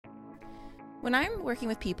When I'm working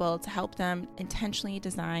with people to help them intentionally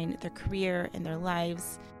design their career and their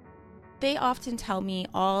lives, they often tell me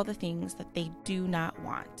all the things that they do not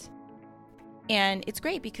want. And it's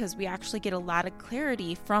great because we actually get a lot of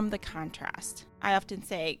clarity from the contrast. I often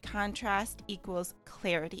say contrast equals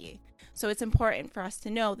clarity. So it's important for us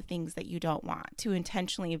to know the things that you don't want, to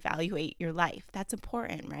intentionally evaluate your life. That's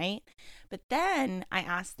important, right? But then I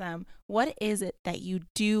ask them, what is it that you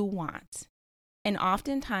do want? And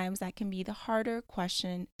oftentimes that can be the harder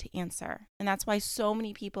question to answer. And that's why so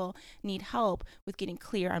many people need help with getting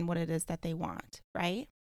clear on what it is that they want, right?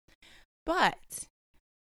 But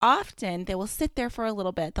often they will sit there for a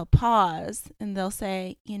little bit, they'll pause and they'll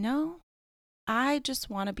say, I just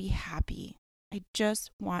want to be happy. I just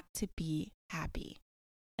want to be happy.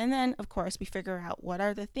 And then, of course, we figure out what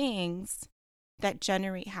are the things that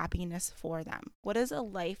generate happiness for them. What does a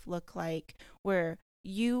life look like where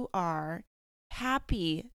you are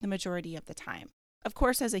happy the majority of the time? Of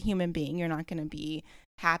course, as a human being, you're not going to be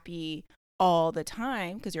happy all the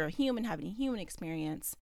time because you're a human having a human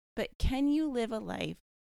experience. But can you live a life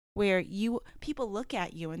where people look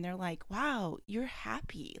at you and they're like, wow, you're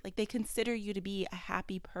happy? Like they consider you to be a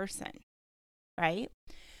happy person, right?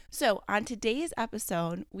 So on today's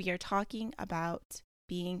episode, we are talking about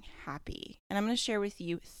being happy. And I'm going to share with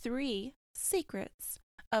you 3 secrets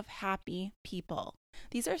of happy people.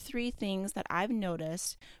 These are 3 things that I've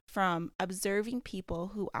noticed from observing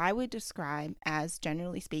people who I would describe as,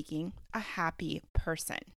 generally speaking, a happy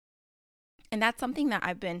person. And that's something that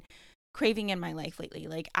I've been craving in my life lately.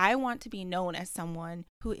 Like, I want to be known as someone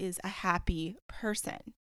who is a happy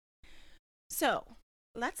person. So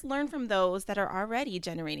let's learn from those that are already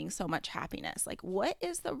generating so much happiness. Like, what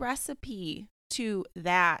is the recipe to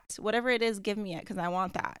that? Whatever it is, give me it because I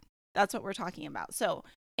want that. That's what we're talking about. So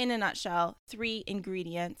in a nutshell, 3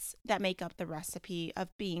 ingredients that make up the recipe of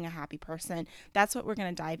being a happy person. That's what we're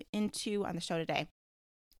going to dive into on the show today.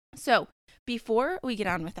 So before we get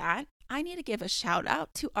on with that, I need to give a shout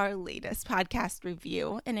out to our latest podcast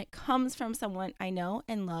review, and it comes from someone I know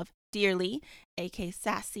and love dearly. AK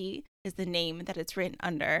Sassy is the name that it's written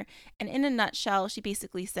under. And in a nutshell, she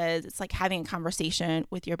basically says it's like having a conversation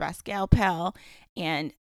with your best gal pal,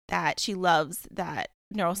 and that she loves that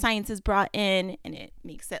neuroscience is brought in and it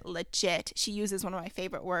makes it legit. She uses one of my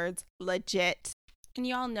favorite words, legit. And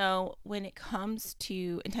you all know when it comes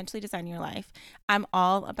to intentionally designing your life, I'm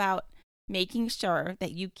all about making sure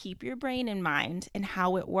that you keep your brain in mind and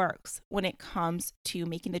how it works when it comes to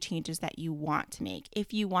making the changes that you want to make.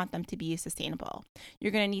 If you want them to be sustainable,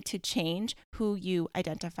 you're going to need to change who you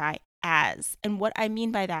identify as. And what I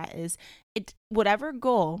mean by that is whatever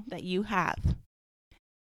goal that you have,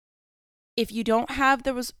 if you don't have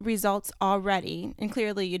the results already, and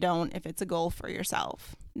clearly you don't if it's a goal for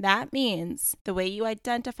yourself, that means the way you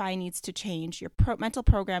identify needs to change. Your mental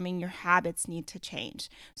programming, your habits need to change.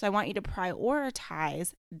 So I want you to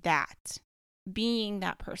prioritize that, being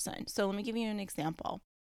that person. So let me give you an example.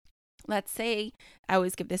 Let's say, I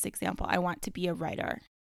always give this example, I want to be a writer,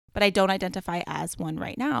 but I don't identify as one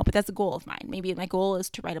right now, but that's a goal of mine. Maybe my goal is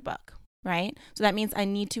to write a book. Right? So that means I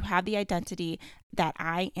need to have the identity that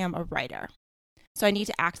I am a writer. So I need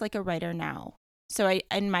to act like a writer now. So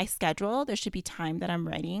in my schedule, there should be time that I'm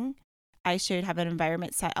writing. I should have an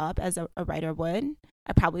environment set up as a writer would.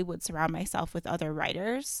 I probably would surround myself with other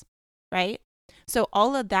writers, right? So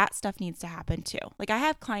all of that stuff needs to happen too. Like I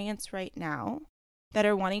have clients right now that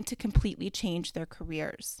are wanting to completely change their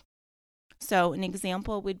careers. So an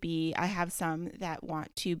example would be, I have some that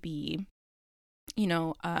want to be,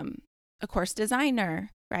 a course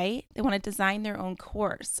designer, right? They want to design their own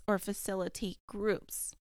course or facilitate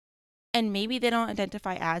groups. And maybe they don't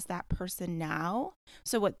identify as that person now.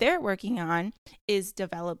 So what they're working on is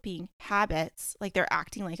developing habits, like they're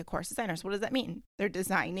acting like a course designer. So what does that mean? They're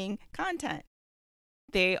designing content.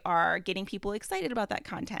 They are getting people excited about that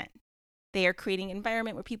content. They are creating an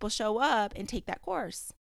environment where people show up and take that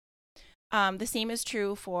course. The same is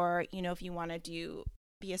true for, if you want to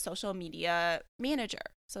be a social media manager.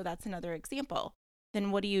 So that's another example.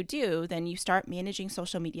 Then what do? Then you start managing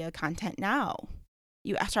social media content now.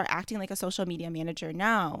 You start acting like a social media manager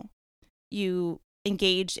now. You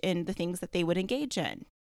engage in the things that they would engage in.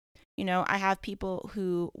 I have people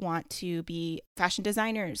who want to be fashion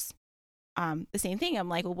designers. The same thing. I'm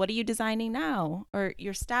like, well, what are you designing now? Or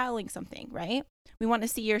you're styling something, right? We want to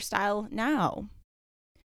see your style now.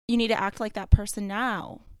 You need to act like that person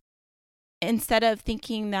now. Instead of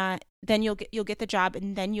thinking that then you'll get the job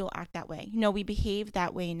and then you'll act that way. We behave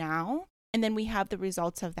that way now, and then we have the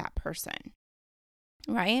results of that person,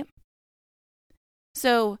 right?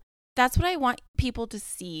 So that's what I want people to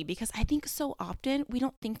see, because I think so often we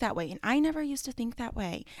don't think that way. And I never used to think that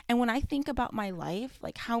way. And when I think about my life,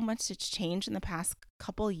 like how much it's changed in the past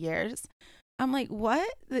couple years, I'm like,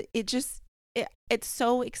 what? It's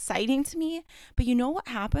so exciting to me. But you know what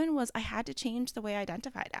happened was I had to change the way I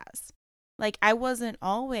identified as. Like I wasn't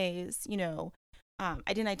always, I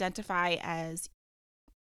didn't identify as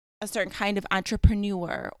a certain kind of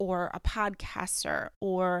entrepreneur or a podcaster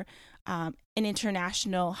or an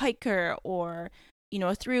international hiker or,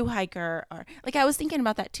 a thru hiker. Or like I was thinking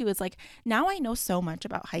about that too. It's like now I know so much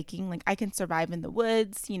about hiking. Like I can survive in the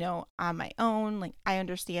woods, on my own. Like I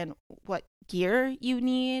understand what gear you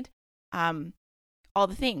need, all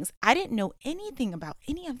the things. I didn't know anything about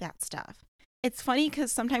any of that stuff. It's funny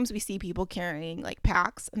because sometimes we see people carrying like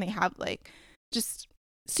packs and they have like just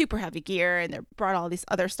super heavy gear and they're brought all this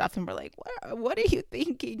other stuff and we're like, what are you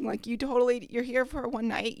thinking? Like you're here for one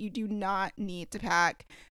night. You do not need to pack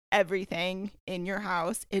everything in your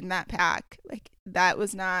house in that pack. Like that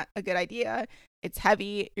was not a good idea. It's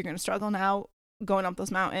heavy. You're going to struggle now going up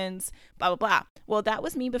those mountains, blah, blah, blah. Well, that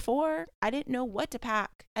was me before. I didn't know what to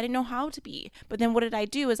pack. I didn't know how to be. But then what did I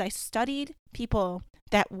do is I studied people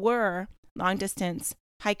that were long distance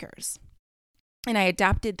hikers. And I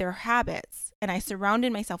adapted their habits and I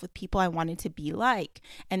surrounded myself with people I wanted to be like.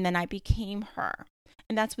 And then I became her.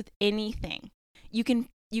 And that's with anything. You can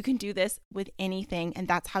do this with anything. And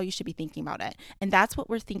that's how you should be thinking about it. And that's what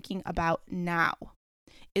we're thinking about now,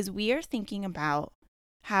 is we are thinking about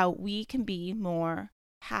how we can be more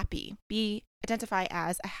happy, identify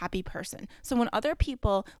as a happy person. So when other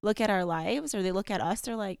people look at our lives or they look at us,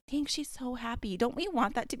 they're like, dang, she's so happy. Don't we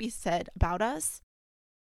want that to be said about us?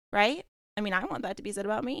 Right? I mean, I want that to be said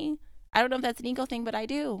about me. I don't know if that's an ego thing, but I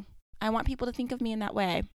do. I want people to think of me in that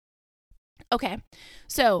way. Okay,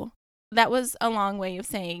 so that was a long way of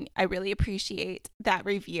saying I really appreciate that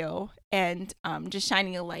review and just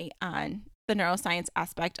shining a light on the neuroscience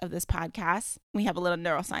aspect of this podcast. We have a little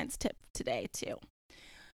neuroscience tip today too.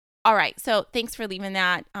 All right, so thanks for leaving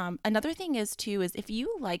that. Another thing is if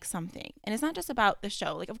you like something, and it's not just about the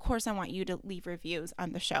show, like of course I want you to leave reviews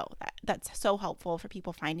on the show. That's so helpful for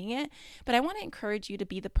people finding it. But I want to encourage you to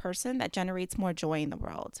be the person that generates more joy in the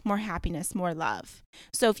world, more happiness, more love.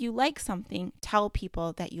 So if you like something, tell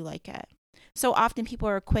people that you like it. So often people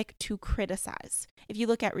are quick to criticize if you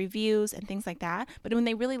look at reviews and things like that. But when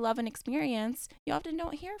they really love an experience, you often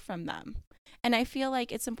don't hear from them. And I feel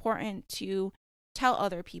like it's important to tell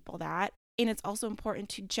other people that. And it's also important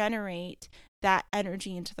to generate that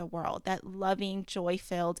energy into the world, that loving,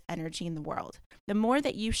 joy-filled energy in the world. The more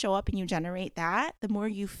that you show up and you generate that, the more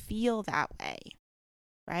you feel that way,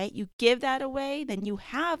 right? You give that away, then you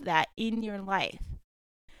have that in your life.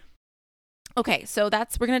 Okay, so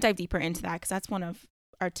we're going to dive deeper into that because that's one of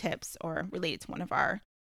our tips or related to one of our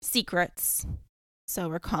secrets. So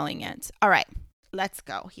we're calling it. All right, let's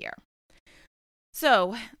go here.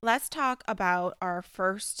 So let's talk about our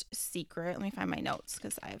first secret. Let me find my notes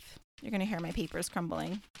because you're going to hear my papers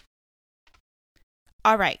crumbling.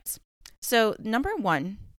 All right. So number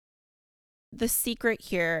one, the secret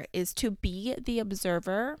here is to be the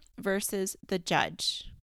observer versus the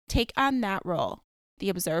judge. Take on that role, the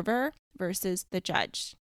observer versus the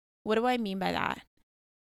judge. What do I mean by that?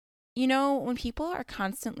 When people are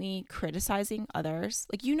constantly criticizing others,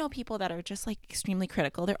 like, people that are just like extremely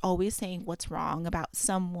critical, they're always saying what's wrong about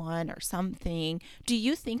someone or something. Do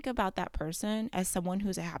you think about that person as someone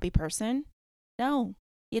who's a happy person? No,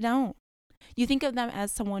 you don't. You think of them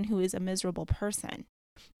as someone who is a miserable person.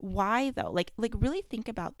 Why though? Like really think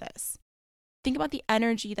about this. Think about the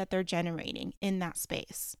energy that they're generating in that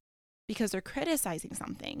space because they're criticizing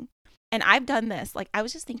something. And I've done this. Like I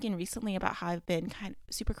was just thinking recently about how I've been kind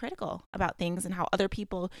of super critical about things and how other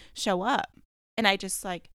people show up. And I just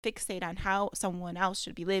like fixate on how someone else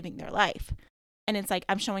should be living their life. And it's like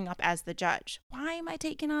I'm showing up as the judge. Why am I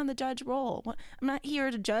taking on the judge role? I'm not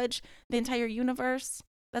here to judge the entire universe.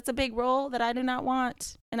 That's a big role that I do not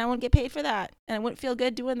want. And I wouldn't get paid for that. And I wouldn't feel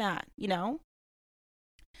good doing that,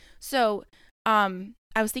 So I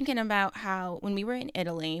was thinking about how when we were in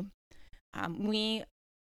Italy, we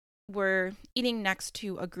were eating next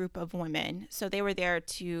to a group of women. So they were there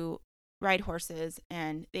to ride horses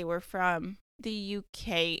and they were from the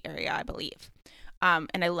UK area, I believe.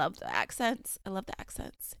 And I love the accents.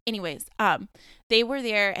 Anyways, they were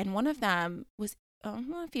there and one of them was,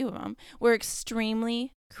 a few of them were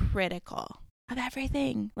extremely critical of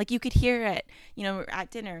everything. Like you could hear it, we're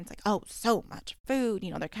at dinner. It's like, oh, so much food.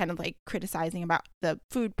 They're kind of like criticizing about the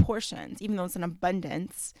food portions, even though it's an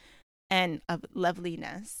abundance and of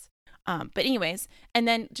loveliness. But anyways, and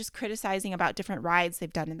then just criticizing about different rides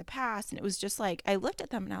they've done in the past. And it was just like, I looked at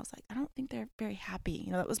them and I was like, I don't think they're very happy.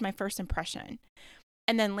 That was my first impression.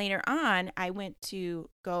 And then later on, I went to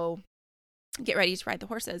go get ready to ride the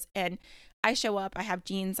horses, and I show up, I have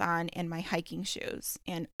jeans on and my hiking shoes,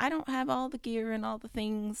 and I don't have all the gear and all the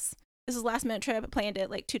things. This is last minute trip. I planned it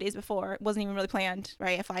like 2 days before. It wasn't even really planned,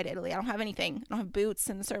 right? I fly to Italy. I don't have anything. I don't have boots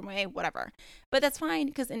in a certain way, whatever. But that's fine,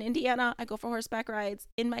 because in Indiana, I go for horseback rides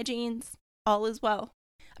in my jeans. All is well.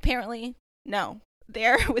 Apparently, no.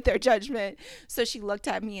 They're with their judgment. So she looked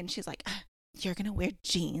at me and she's like, you're going to wear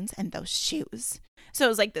jeans and those shoes. So it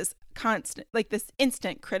was like this constant, like this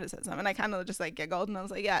instant criticism. And I kind of just like giggled and I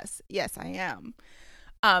was like, yes, I am.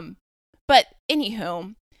 But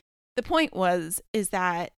anywho, the point is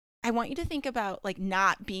that I want you to think about like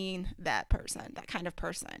not being that person, that kind of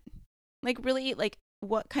person. Like really, like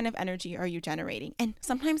what kind of energy are you generating? And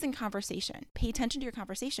sometimes in conversation, pay attention to your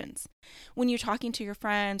conversations. When you're talking to your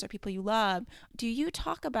friends or people you love, do you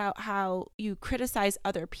talk about how you criticize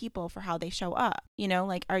other people for how they show up?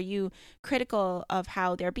 Like, are you critical of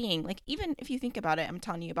how they're being? Like, even if you think about it, I'm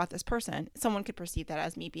telling you about this person, someone could perceive that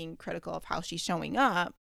as me being critical of how she's showing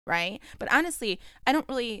up, right? But honestly, I don't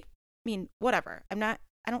really whatever. I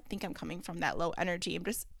don't think I'm coming from that low energy. I'm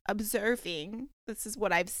just observing. This is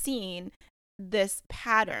what I've seen, this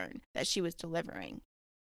pattern that she was delivering,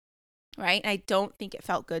 right? I don't think it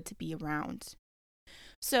felt good to be around.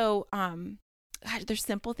 So, there's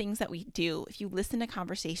simple things that we do. If you listen to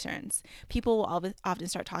conversations, people will often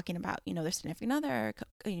start talking about, their significant other,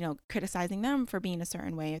 criticizing them for being a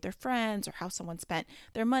certain way, or their friends, or how someone spent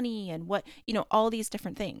their money, and what, all these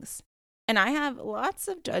different things. And I have lots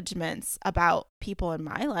of judgments about people in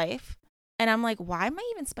my life. And I'm like, why am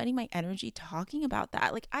I even spending my energy talking about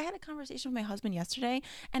that? Like, I had a conversation with my husband yesterday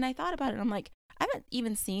and I thought about it. I'm like, I haven't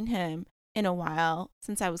even seen him in a while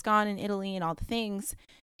since I was gone in Italy and all the things.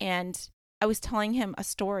 And I was telling him a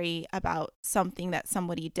story about something that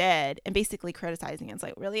somebody did and basically criticizing it. It's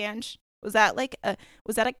like, really, Ange? Was that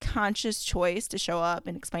a conscious choice to show up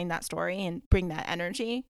and explain that story and bring that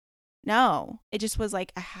energy? No, it just was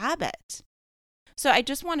like a habit. So I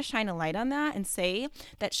just want to shine a light on that and say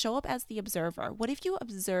that show up as the observer. What if you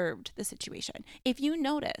observed the situation? If you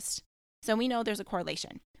noticed, so we know there's a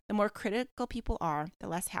correlation. The more critical people are, the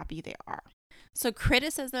less happy they are. So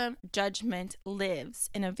criticism, judgment lives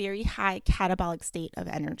in a very high catabolic state of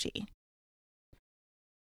energy.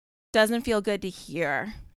 Doesn't feel good to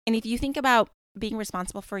hear. And if you think about being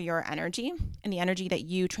responsible for your energy and the energy that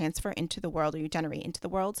you transfer into the world or you generate into the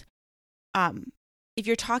world, if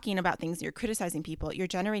you're talking about things, you're criticizing people, you're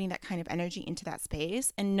generating that kind of energy into that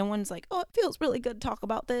space, and no one's like, oh, it feels really good to talk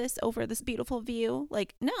about this over this beautiful view.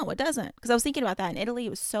 Like, no, it doesn't. Because I was thinking about that in Italy.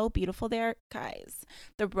 It was so beautiful there, guys.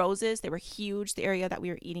 The roses, they were huge. The area that we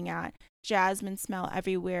were eating at, jasmine smell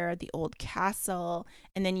everywhere, the old castle,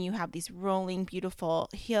 and then you have these rolling, beautiful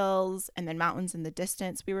hills and then mountains in the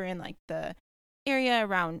distance. We were in like the area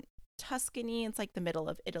around Tuscany. It's like the middle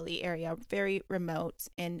of Italy area, very remote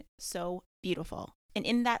and so beautiful. And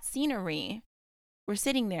in that scenery, we're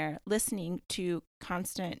sitting there listening to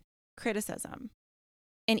constant criticism.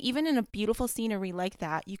 And even in a beautiful scenery like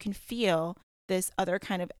that, you can feel this other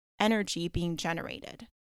kind of energy being generated.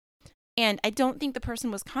 And I don't think the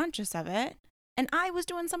person was conscious of it. And I was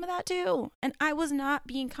doing some of that too. And I was not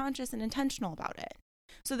being conscious and intentional about it.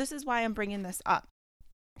 So this is why I'm bringing this up.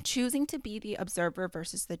 Choosing to be the observer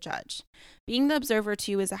versus the judge. Being the observer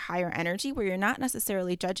too is a higher energy where you're not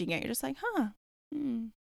necessarily judging it. You're just like,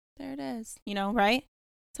 there it is, right?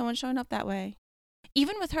 Someone's showing up that way.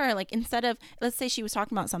 Even with her, like instead of, let's say she was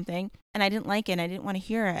talking about something and I didn't like it and I didn't want to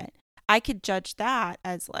hear it, I could judge that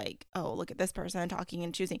as like, oh, look at this person talking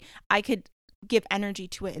and choosing. I could give energy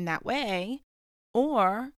to it in that way.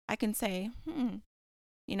 Or I can say,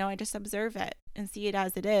 I just observe it and see it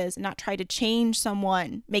as it is and not try to change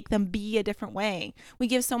someone, make them be a different way. We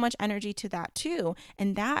give so much energy to that too.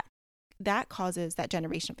 And that causes that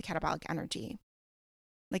generation of the catabolic energy.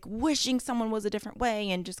 Like wishing someone was a different way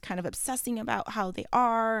and just kind of obsessing about how they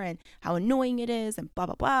are and how annoying it is and blah,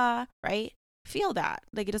 blah, blah, right? Feel that.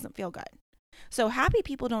 Like it doesn't feel good. So happy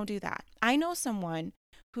people don't do that. I know someone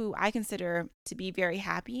who I consider to be very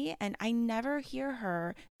happy and I never hear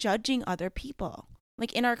her judging other people.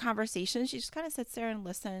 Like in our conversations, she just kind of sits there and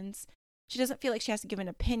listens. She doesn't feel like she has to give an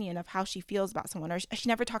opinion of how she feels about someone, or she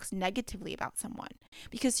never talks negatively about someone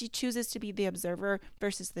because she chooses to be the observer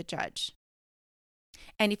versus the judge.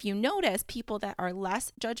 And if you notice, people that are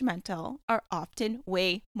less judgmental are often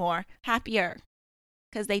way more happier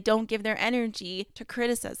because they don't give their energy to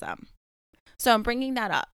criticism. So I'm bringing that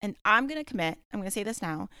up and I'm going to commit, I'm going to say this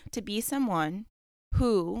now, to be someone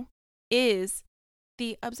who is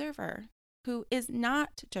the observer who is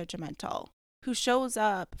not judgmental, who shows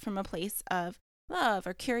up from a place of love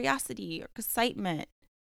or curiosity or excitement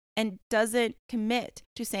and doesn't commit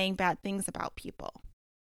to saying bad things about people.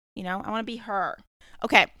 You know, I want to be her.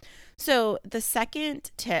 Okay, so the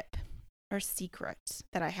second tip or secret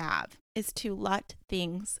that I have is to let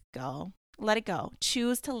things go. Let it go.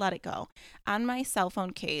 Choose to let it go. On my cell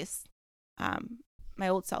phone case, my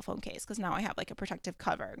old cell phone case, because now I have like a protective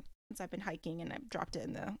cover since I've been hiking and I've dropped it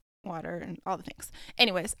in the water and all the things.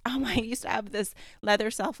 Anyways, I used to have this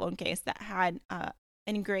leather cell phone case that had an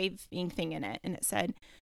engraving thing in it, and it said,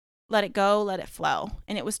 "Let it go, let it flow."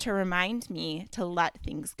 And it was to remind me to let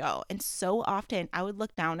things go. And so often I would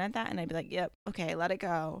look down at that and I'd be like, yep, okay, let it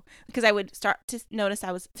go. Because I would start to notice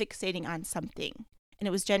I was fixating on something, and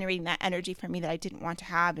it was generating that energy for me that I didn't want to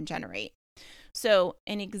have and generate. So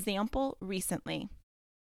an example recently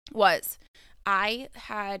was I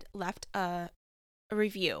had left a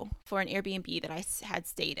review for an Airbnb that I had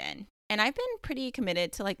stayed in. And I've been pretty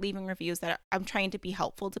committed to like leaving reviews that I'm trying to be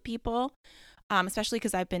helpful to people. Especially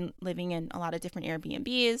because I've been living in a lot of different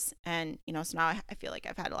Airbnbs, and so now I feel like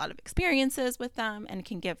I've had a lot of experiences with them and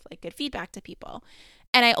can give like good feedback to people.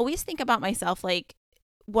 And I always think about myself, like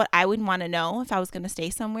what I would want to know if I was going to stay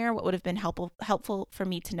somewhere, what would have been helpful for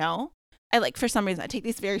me to know. For some reason, I take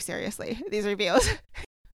these very seriously, these reviews.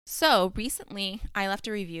 So recently I left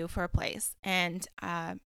a review for a place, and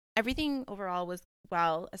everything overall was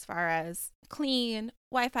well, as far as clean,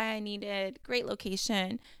 Wi-Fi I needed, great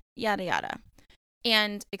location, yada, yada.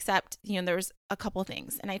 And except, there was a couple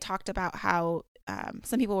things. And I talked about how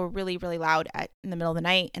some people were really, really loud in the middle of the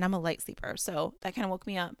night. And I'm a light sleeper, so that kind of woke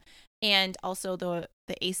me up. And also the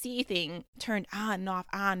AC thing turned on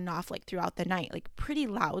and off like throughout the night, like pretty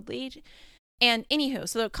loudly. And anywho,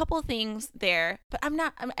 so there are a couple of things there, but I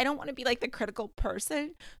don't want to be like the critical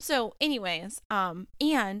person. So anyways,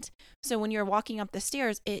 and so when you're walking up the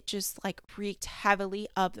stairs, it just like reeked heavily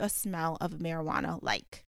of the smell of marijuana.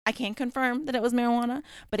 Like, I can't confirm that it was marijuana,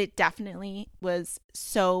 but it definitely was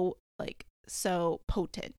so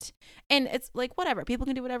potent. And it's like, whatever, people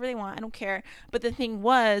can do whatever they want, I don't care. But the thing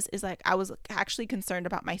is like, I was actually concerned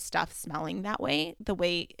about my stuff smelling that way, the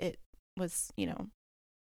way it was,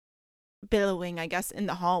 billowing, I guess, in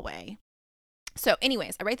the hallway. So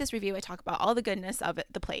anyways, I write this review, I talk about all the goodness of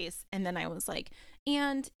the place, and then I was like,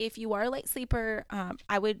 and if you are a light sleeper,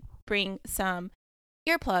 I would bring some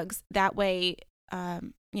earplugs, that way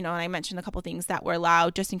and I mentioned a couple things that were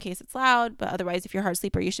loud just in case it's loud, but otherwise, if you're a hard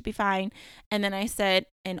sleeper, you should be fine. And then I said,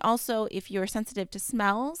 and also if you're sensitive to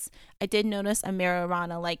smells, I did notice a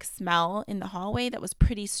marijuana-like smell in the hallway that was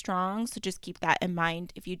pretty strong. So just keep that in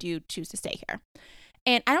mind if you do choose to stay here.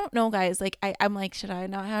 And I don't know, guys, like I'm like, should I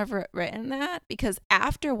not have written that? Because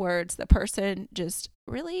afterwards, the person just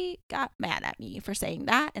really got mad at me for saying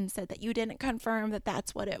that and said that you didn't confirm that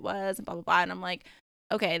that's what it was and blah, blah, blah. And I'm like,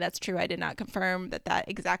 okay, that's true. I did not confirm that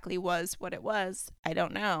exactly was what it was. I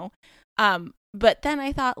don't know. But then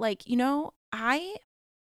I thought, like, I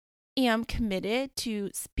am committed to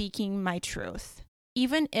speaking my truth,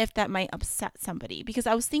 even if that might upset somebody, because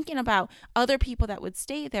I was thinking about other people that would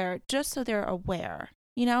stay there just so they're aware,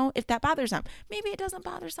 if that bothers them. Maybe it doesn't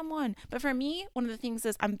bother someone. But for me, one of the things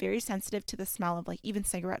is I'm very sensitive to the smell of like even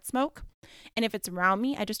cigarette smoke. And if it's around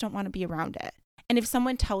me, I just don't want to be around it. And if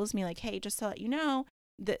someone tells me like, hey, just to let you know,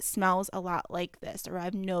 that smells a lot like this, or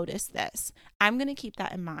I've noticed this, I'm going to keep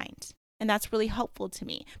that in mind. And that's really helpful to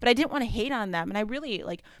me. But I didn't want to hate on them. And I really,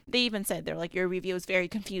 they even said, they're like, your review is very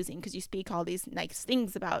confusing because you speak all these nice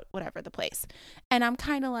things about whatever the place. And I'm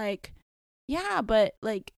kind of like, yeah, but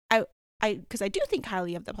like, because I do think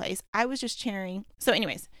highly of the place. I was just sharing. So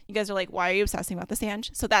anyways, you guys are like, why are you obsessing about the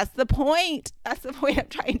Sanj? So that's the point. That's the point I'm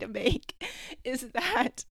trying to make, is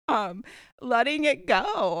that letting it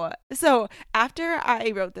go. So after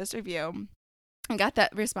I wrote this review, I got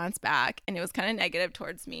that response back, and it was kind of negative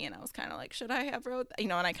towards me, and I was kind of like, should I have wrote that?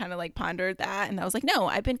 And I kind of like pondered that, and I was like, no,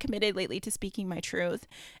 I've been committed lately to speaking my truth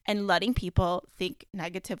and letting people think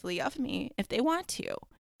negatively of me if they want to.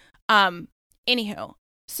 Anywho,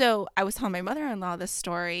 so I was telling my mother-in-law this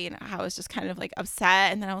story, and I was just kind of like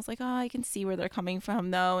upset, and then I was like, oh, I can see where they're coming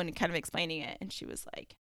from though, and kind of explaining it, and she was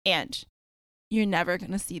like, Ange, you're never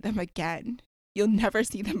going to see them again. You'll never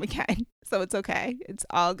see them again. So it's okay. It's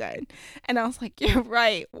all good. And I was like, you're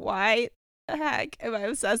right. Why the heck am I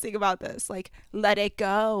obsessing about this? Like, let it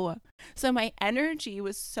go. So my energy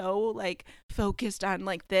was so like focused on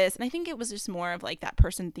like this. And I think it was just more of like that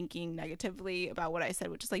person thinking negatively about what I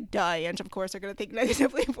said, which is like, duh, Ange, of course they're going to think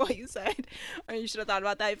negatively of what you said. Or you should have thought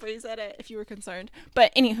about that before you said it if you were concerned.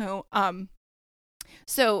 But anywho,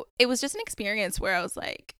 So it was just an experience where I was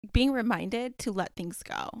like being reminded to let things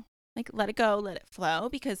go, like let it go, let it flow,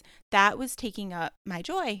 because that was taking up my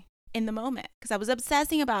joy in the moment because I was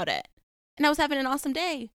obsessing about it and I was having an awesome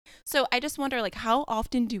day. So I just wonder, like, how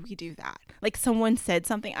often do we do that? Like someone said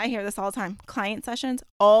something, I hear this all the time, client sessions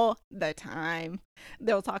all the time.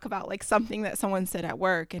 They'll talk about like something that someone said at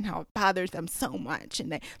work and how it bothers them so much.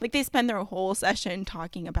 And they spend their whole session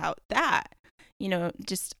talking about that,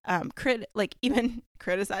 just even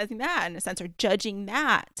criticizing that in a sense or judging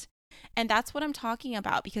that. And that's what I'm talking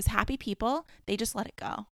about, because happy people, they just let it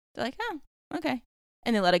go. They're like, oh, okay.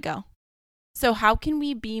 And they let it go. So how can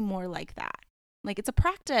we be more like that? Like, it's a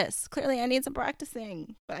practice. Clearly, I need some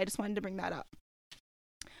practicing, but I just wanted to bring that up.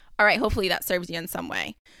 All right. Hopefully that serves you in some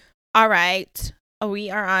way. All right. We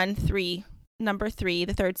are on number 3,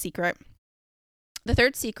 the third secret. The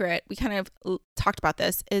third secret, we kind of talked about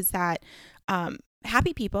this, is that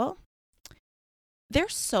happy people, they're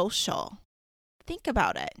social. Think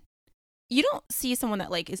about it. You don't see someone that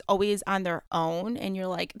like is always on their own and you're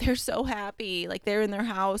like, they're so happy. Like they're in their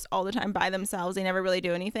house all the time by themselves. They never really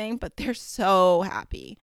do anything, but they're so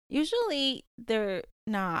happy. Usually they're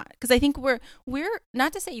not. Because I think we're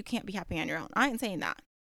not to say you can't be happy on your own. I ain't saying that.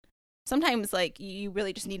 Sometimes like you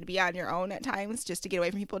really just need to be on your own at times just to get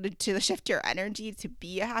away from people to shift your energy to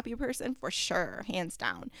be a happy person, for sure, hands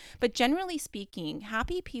down. But generally speaking,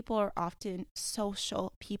 happy people are often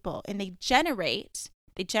social people, and they generate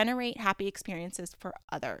happy experiences for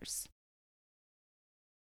others.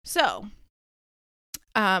 So,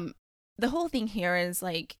 the whole thing here is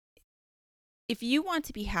like, if you want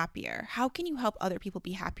to be happier, how can you help other people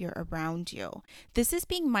be happier around you? This is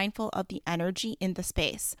being mindful of the energy in the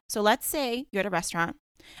space. So let's say you're at a restaurant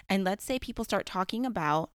and let's say people start talking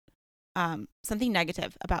about something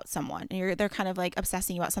negative about someone, and they're kind of like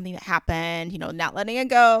obsessing about something that happened, not letting it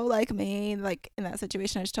go, like me, like in that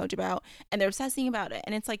situation I just told you about, and they're obsessing about it.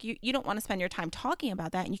 And it's like, you don't want to spend your time talking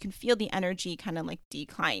about that, and you can feel the energy kind of like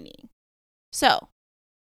declining. So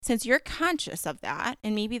since you're conscious of that,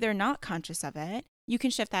 and maybe they're not conscious of it, you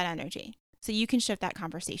can shift that energy. So you can shift that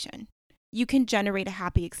conversation. You can generate a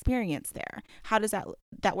happy experience there. How does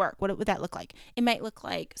that work? What would that look like? It might look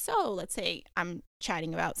like, so let's say I'm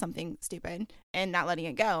chatting about something stupid and not letting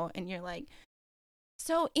it go. And you're like,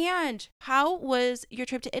 so, and how was your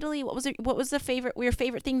trip to Italy? What was your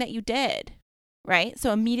favorite thing that you did? Right?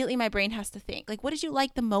 So immediately my brain has to think, like, what did you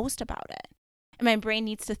like the most about it? And my brain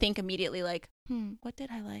needs to think immediately like, what did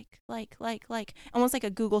I like? Like, almost like a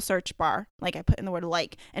Google search bar. Like I put in the word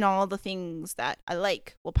like, and all the things that I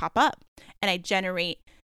like will pop up. And I generate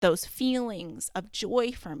those feelings of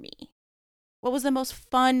joy for me. What was the most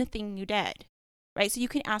fun thing you did? Right? So you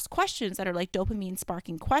can ask questions that are like dopamine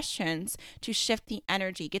sparking questions to shift the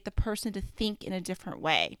energy, get the person to think in a different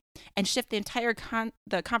way, and shift the entire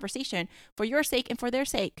the conversation for your sake and for their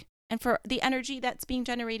sake, and for the energy that's being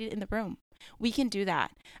generated in the room. We can do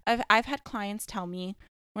that. I've had clients tell me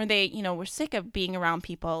when they, were sick of being around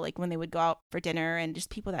people, like when they would go out for dinner and just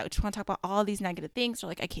people that would just want to talk about all these negative things. They're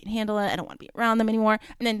like, I can't handle it. I don't want to be around them anymore.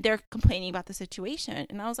 And then they're complaining about the situation.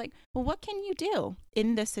 And I was like, well, what can you do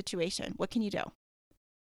in this situation? What can you do?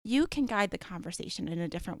 You can guide the conversation in a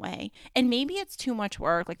different way. And maybe it's too much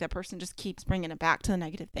work, like that person just keeps bringing it back to the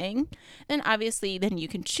negative thing. Then obviously, then you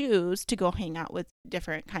can choose to go hang out with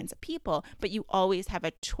different kinds of people, but you always have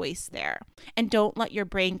a choice there. And don't let your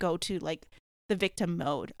brain go to like the victim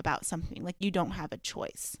mode about something. Like you don't have a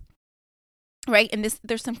choice. Right? And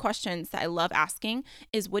there's some questions that I love asking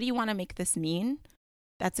is, what do you want to make this mean?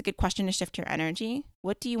 That's a good question to shift your energy.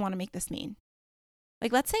 What do you want to make this mean?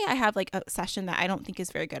 Like, let's say I have like a session that I don't think is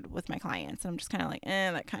very good with my clients. And I'm just kind of like, I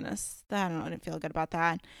don't know. I didn't feel good about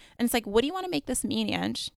that. And it's like, what do you want to make this mean,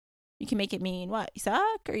 Ange? You can make it mean what? You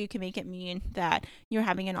suck? Or you can make it mean that you're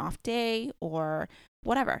having an off day or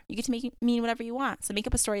whatever. You get to make it mean whatever you want. So make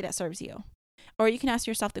up a story that serves you. Or you can ask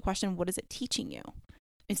yourself the question, what is it teaching you?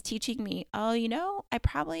 It's teaching me, I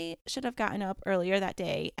probably should have gotten up earlier that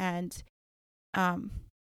day and,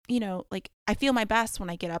 like I feel my best when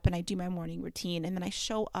I get up and I do my morning routine and then I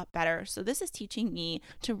show up better. So this is teaching me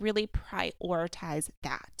to really prioritize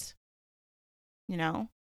that,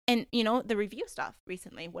 and, the review stuff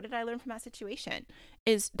recently. What did I learn from that situation?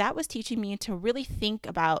 Is that was teaching me to really think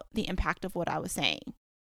about the impact of what I was saying,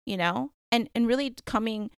 and really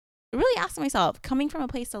asking myself, coming from a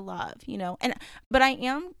place of love, but I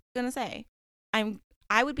am going to say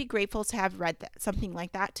I would be grateful to have read something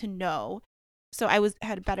like that to know. So I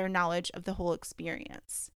had a better knowledge of the whole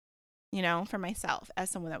experience, for myself as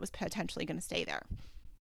someone that was potentially going to stay there.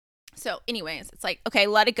 So anyways, it's like, okay,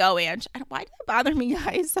 let it go, Ange. Why did it bother me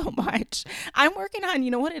guys so much? I'm working on,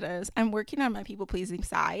 you know what it is? I'm working on my people pleasing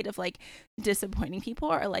side of like disappointing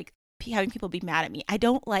people or like having people be mad at me. I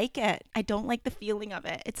don't like it. I don't like the feeling of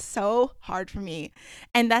it. It's so hard for me.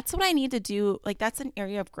 And that's what I need to do. Like that's an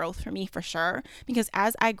area of growth for me for sure. Because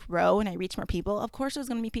as I grow and I reach more people, of course there's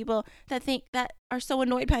gonna be people that think that are so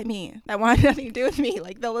annoyed by me, that want nothing to do with me.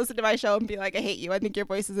 Like they'll listen to my show and be like, I hate you. I think your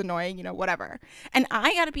voice is annoying, you know, whatever. And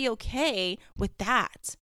I gotta be okay with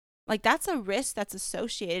that. Like that's a risk that's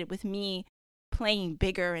associated with me playing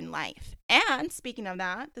bigger in life. And speaking of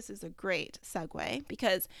that, this is a great segue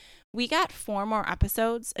because we got 4 more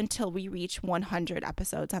episodes until we reach 100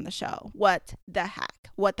 episodes on the show. What the heck?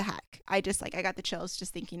 What the heck? I got the chills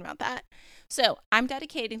just thinking about that. So I'm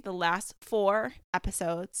dedicating the last 4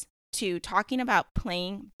 episodes to talking about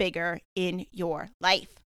playing bigger in your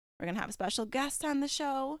life. We're going to have a special guest on the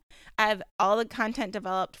show. I have all the content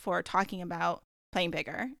developed for talking about playing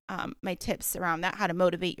bigger, my tips around that, how to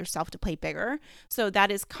motivate yourself to play bigger. So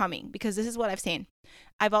that is coming because this is what I've seen.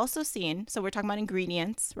 I've also seen, so we're talking about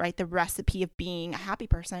ingredients, right? The recipe of being a happy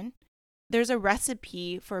person. There's a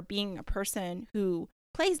recipe for being a person who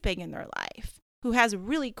plays big in their life, who has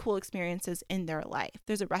really cool experiences in their life.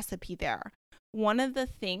 There's a recipe there. One of the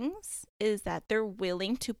things is that they're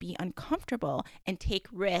willing to be uncomfortable and take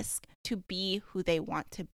risk to be who they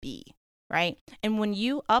want to be, right? And when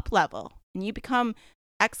you up level and you become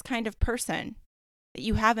X kind of person that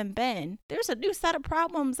you haven't been, there's a new set of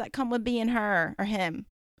problems that come with being her or him.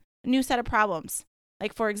 A new set of problems.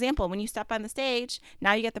 Like, for example, when you step on the stage,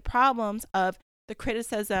 now you get the problems of the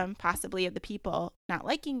criticism, possibly of the people not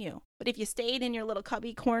liking you. But if you stayed in your little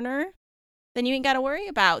cubby corner, then you ain't got to worry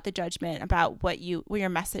about the judgment about what your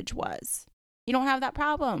message was. You don't have that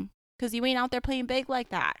problem because you ain't out there playing big like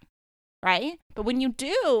that, right? But when you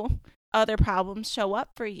do, other problems show up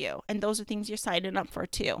for you. And those are things you're signing up for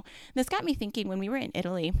too. And this got me thinking when we were in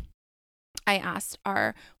Italy, I asked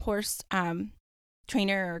our horse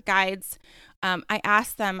trainer or guides, I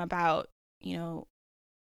asked them about, you know,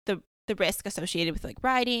 the risk associated with like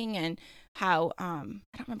riding and how, I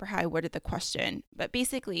don't remember how I worded the question, but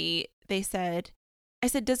basically I said,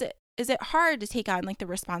 is it hard to take on like the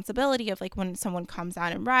responsibility of like when someone comes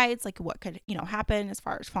out and rides, like what could, you know, happen as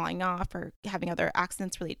far as falling off or having other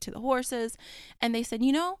accidents related to the horses? And they said,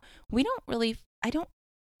 you know, I don't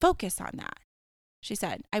focus on that. She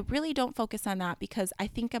said, I really don't focus on that because I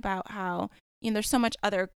think about how, you know, there's so much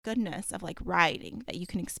other goodness of like riding that you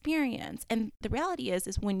can experience. And the reality is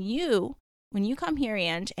when you come here,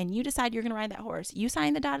 Ange, and you decide you're going to ride that horse, you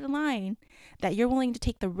sign the dotted line that you're willing to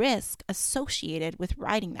take the risk associated with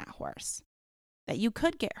riding that horse, that you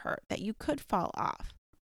could get hurt, that you could fall off,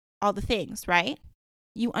 all the things, right?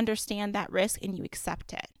 You understand that risk and you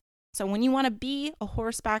accept it. So when you want to be a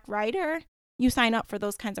horseback rider, you sign up for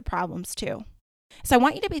those kinds of problems too. So I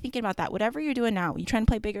want you to be thinking about that. Whatever you're doing now, you trying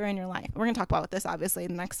to play bigger in your life. We're going to talk about this obviously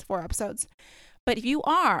in the next 4 episodes. But if you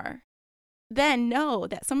are, then know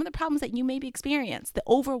that some of the problems that you may be experiencing, the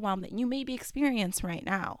overwhelm that you may be experiencing right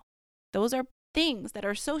now, those are things that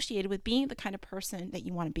are associated with being the kind of person that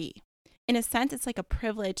you want to be. In a sense, it's like a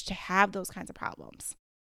privilege to have those kinds of problems,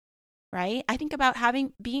 right? I think about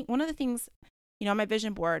being one of the things, you know, on my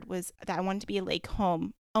vision board was that I wanted to be a lake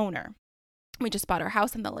home owner. We just bought our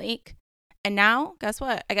house on the lake. And now, guess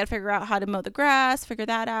what? I got to figure out how to mow the grass, figure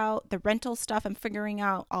that out. The rental stuff, I'm figuring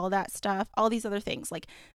out all that stuff, all these other things. Like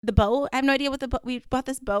the boat, I have no idea what the boat, we bought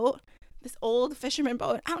this boat, this old fisherman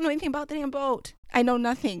boat. I don't know anything about the damn boat. I know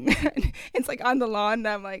nothing. It's like on the lawn and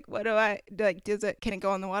I'm like, what do I, like, can it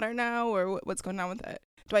go in the water now or what's going on with it?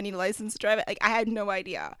 Do I need a license to drive it? Like I had no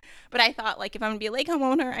idea. But I thought like if I'm going to be a lake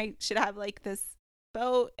homeowner, I should have like this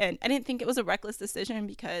boat. And I didn't think it was a reckless decision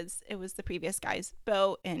because it was the previous guy's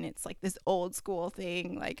boat and it's like this old school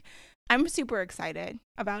thing. Like I'm super excited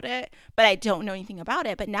about it, but I don't know anything about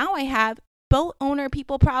it. But now I have boat owner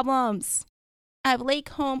people problems. I have lake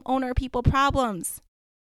home owner people problems.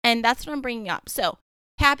 And that's what I'm bringing up. So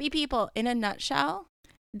happy people in a nutshell,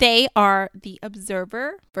 they are the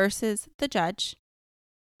observer versus the judge.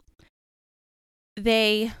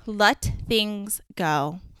 They let things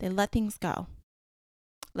go.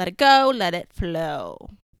 Let it go, let it flow.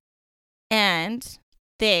 And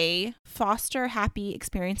they foster happy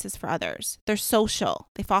experiences for others. They're social.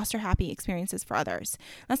 They foster happy experiences for others.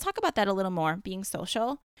 Let's talk about that a little more, being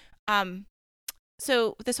social.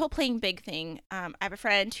 So this whole playing big thing, I have a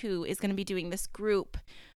friend who is going to be doing this group,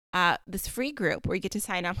 this free group where you get to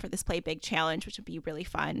sign up for this Play Big challenge, which would be really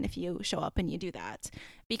fun if you show up and you do that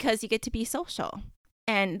because you get to be social.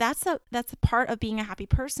 And that's a part of being a happy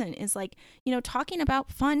person is like, you know, talking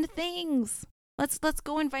about fun things Let's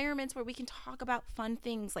go environments where we can talk about fun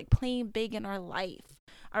things like playing big in our life.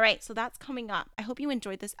 All right, so that's coming up. I hope you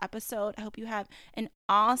enjoyed this episode. I hope you have an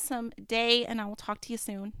awesome day, and I will talk to you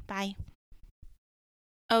soon. Bye.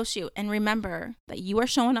 Oh, shoot. And remember that you are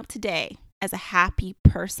showing up today as a happy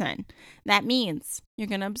person. That means you're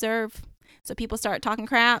going to observe. So people start talking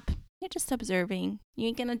crap. You're just observing. You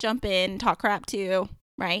ain't going to jump in and talk crap too,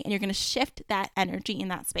 right? And you're going to shift that energy in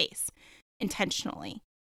that space intentionally.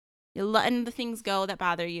 You're letting the things go that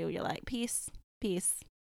bother you. You're like, peace, peace.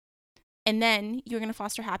 And then you're going to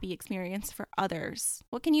foster happy experience for others.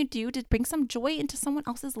 What can you do to bring some joy into someone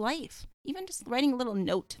else's life? Even just writing a little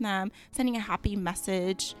note to them, sending a happy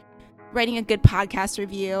message, writing a good podcast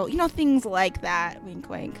review, things like that. Wink,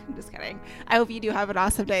 wink. I'm just kidding. I hope you do have an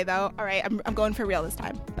awesome day, though. All right, I'm going for real this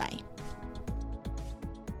time. Bye.